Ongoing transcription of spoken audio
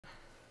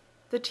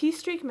The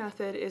T-streak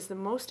method is the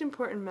most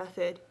important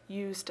method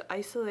used to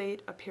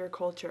isolate a pure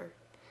culture.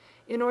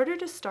 In order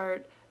to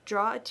start,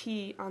 draw a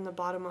T on the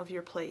bottom of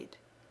your plate.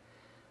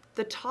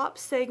 The top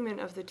segment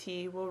of the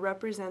T will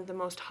represent the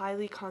most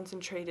highly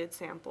concentrated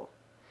sample.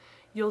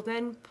 You'll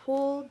then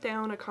pull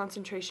down a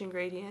concentration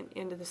gradient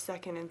into the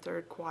second and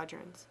third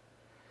quadrants.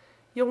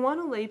 You'll want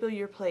to label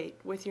your plate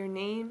with your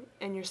name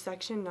and your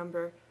section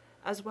number,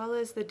 as well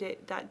as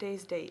that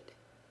day's date.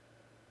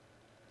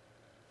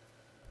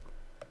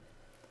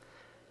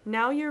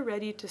 Now you're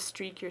ready to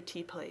streak your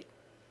T-plate.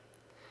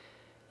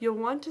 You'll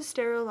want to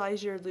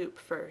sterilize your loop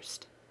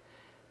first.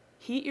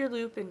 Heat your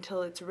loop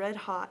until it's red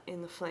hot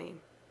in the flame.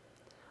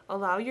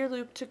 Allow your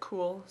loop to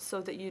cool so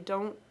that you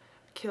don't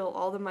kill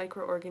all the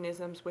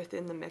microorganisms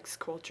within the mixed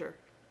culture.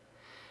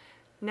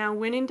 Now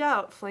when in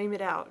doubt, flame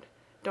it out.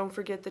 Don't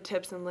forget the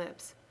tips and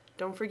lips.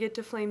 Don't forget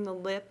to flame the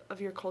lip of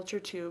your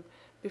culture tube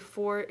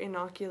before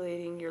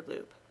inoculating your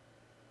loop.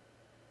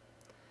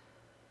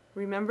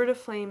 Remember to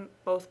flame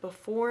both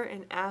before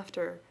and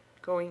after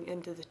going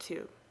into the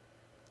tube.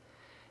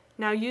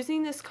 Now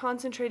using this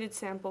concentrated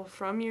sample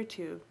from your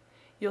tube,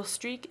 you'll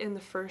streak in the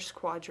first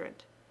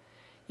quadrant.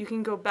 You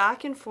can go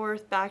back and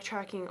forth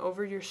backtracking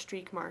over your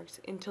streak marks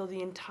until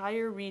the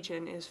entire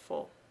region is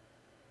full.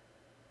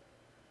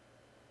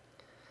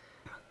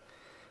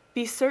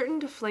 Be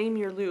certain to flame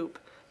your loop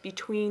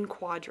between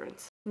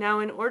quadrants. Now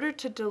in order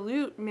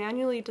to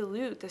manually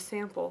dilute the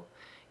sample,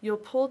 you'll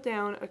pull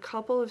down a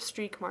couple of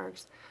streak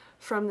marks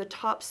from the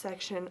top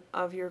section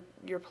of your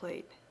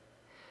plate.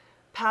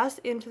 Pass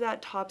into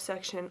that top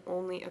section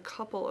only a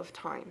couple of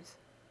times.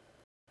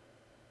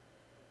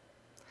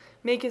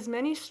 Make as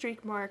many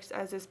streak marks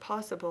as is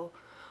possible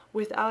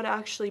without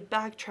actually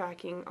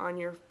backtracking on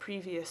your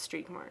previous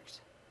streak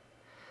marks.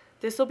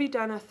 This will be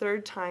done a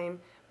third time,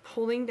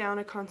 pulling down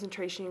a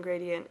concentration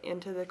gradient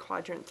into the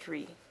quadrant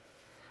 3.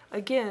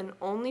 Again,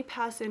 only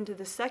pass into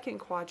the second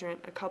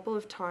quadrant a couple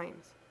of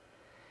times.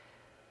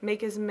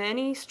 Make as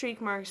many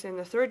streak marks in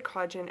the third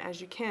quadrant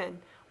as you can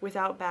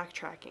without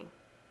backtracking.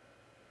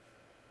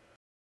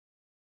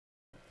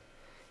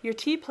 Your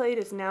T-plate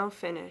is now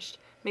finished.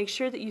 Make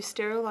sure that you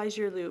sterilize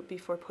your loop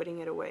before putting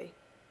it away.